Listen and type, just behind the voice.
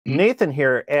Nathan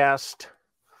here asked,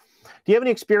 do you have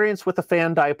any experience with a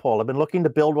fan dipole? I've been looking to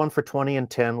build one for 20 and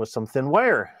 10 with some thin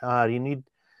wire. Do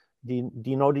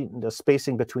you know the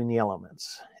spacing between the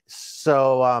elements?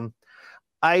 So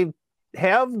I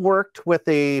have worked with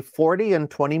a 40 and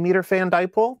 20 meter fan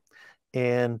dipole,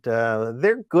 and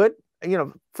they're good. You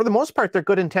know, for the most part, they're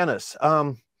good antennas.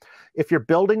 If you're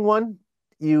building one,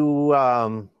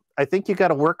 I think you got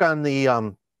to work on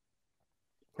the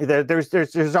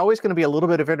there's always going to be a little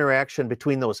bit of interaction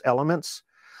between those elements.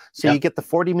 So you get the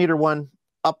 40 meter one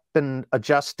up and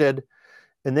adjusted,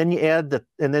 and then you add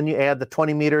the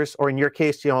 20 meters, or in your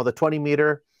case, you know, the 20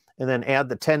 meter, and then add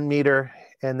the 10 meter,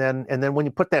 and then when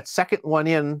you put that second one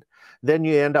in, then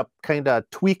you end up kind of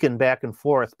tweaking back and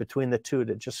forth between the two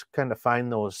to just kind of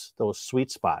find those sweet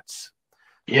spots.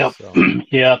 Yep. So.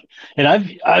 Yeah. And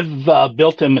I've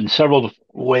built them in several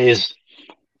ways.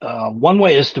 One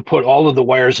way is to put all of the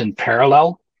wires in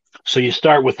parallel. So you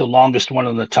start with the longest one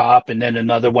on the top, and then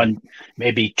another one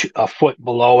maybe a foot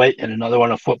below it, and another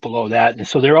one a foot below that. And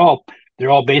so they're all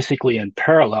basically in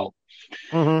parallel.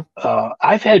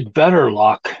 I've had better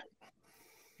luck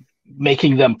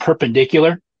making them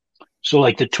perpendicular. So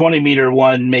like the 20 meter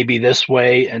one maybe this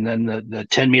way, and then the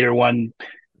 10 meter one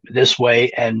this way.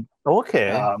 And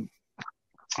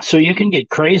so you can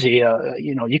get crazy.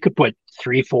 You know, you could put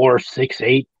 3, 4, 6,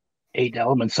 8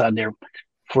 elements on there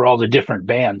for all the different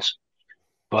bands.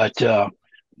 But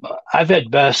I've had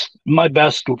my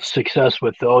best success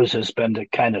with those has been to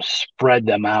kind of spread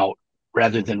them out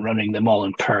rather than running them all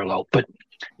in parallel. But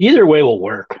either way will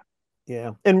work.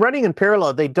 Yeah. And running in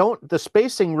parallel, the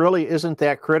spacing really isn't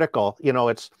that critical. You know,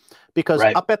 it's because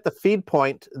up at the feed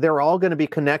point, they're all going to be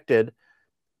connected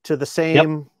to the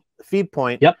same feed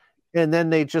point. And then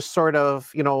they just sort of,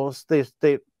 you know, they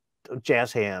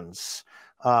jazz hands,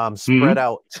 spread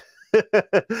out.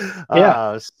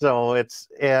 So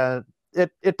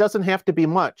it doesn't have to be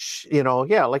much, you know.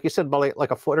 Like you said,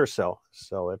 like a foot or so.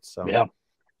 So it's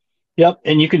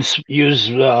and you can use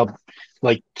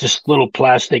like just little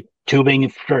plastic tubing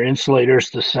for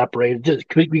insulators to separate it,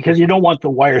 because you don't want the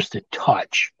wires to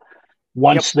touch.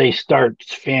 Once they start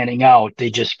fanning out,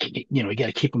 they just, you know, you got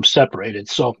to keep them separated.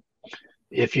 So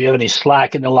if you have any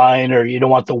slack in the line, or you don't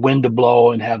want the wind to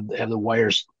blow and have the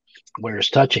wires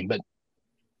touching, but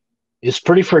it's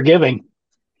pretty forgiving.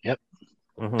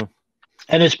 And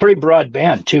it's pretty broad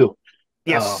band too.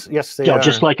 Yes, they are.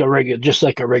 just like a regular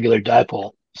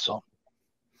dipole. So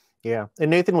and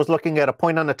Nathan was looking at a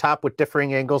point on the top with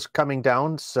differing angles coming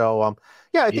down. So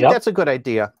I think that's a good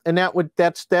idea. And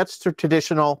that's the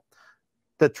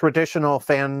traditional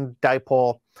fan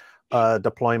dipole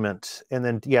deployment. And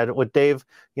then with Dave,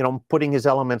 you know, putting his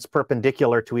elements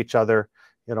perpendicular to each other,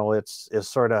 you know, is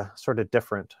sort of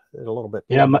different, a little bit.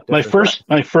 My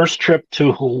first trip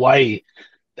to Hawaii,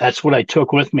 that's what I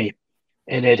took with me,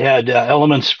 and it had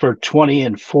elements for 20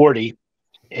 and 40,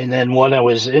 and then when I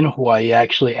was in Hawaii, I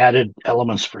actually added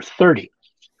elements for 30.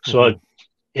 So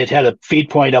it had a feed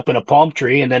point up in a palm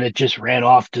tree, and then it just ran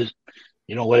off to,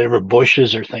 you know, whatever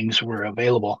bushes or things were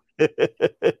available.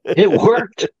 It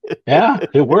worked. Yeah,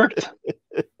 it worked.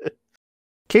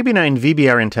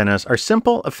 KB9VBR antennas are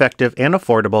simple, effective, and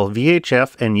affordable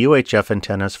VHF and UHF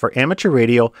antennas for amateur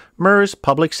radio, MERS,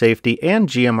 public safety, and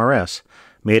GMRS.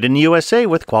 Made in the USA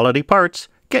with quality parts.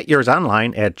 Get yours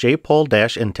online at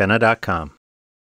jpole-antenna.com.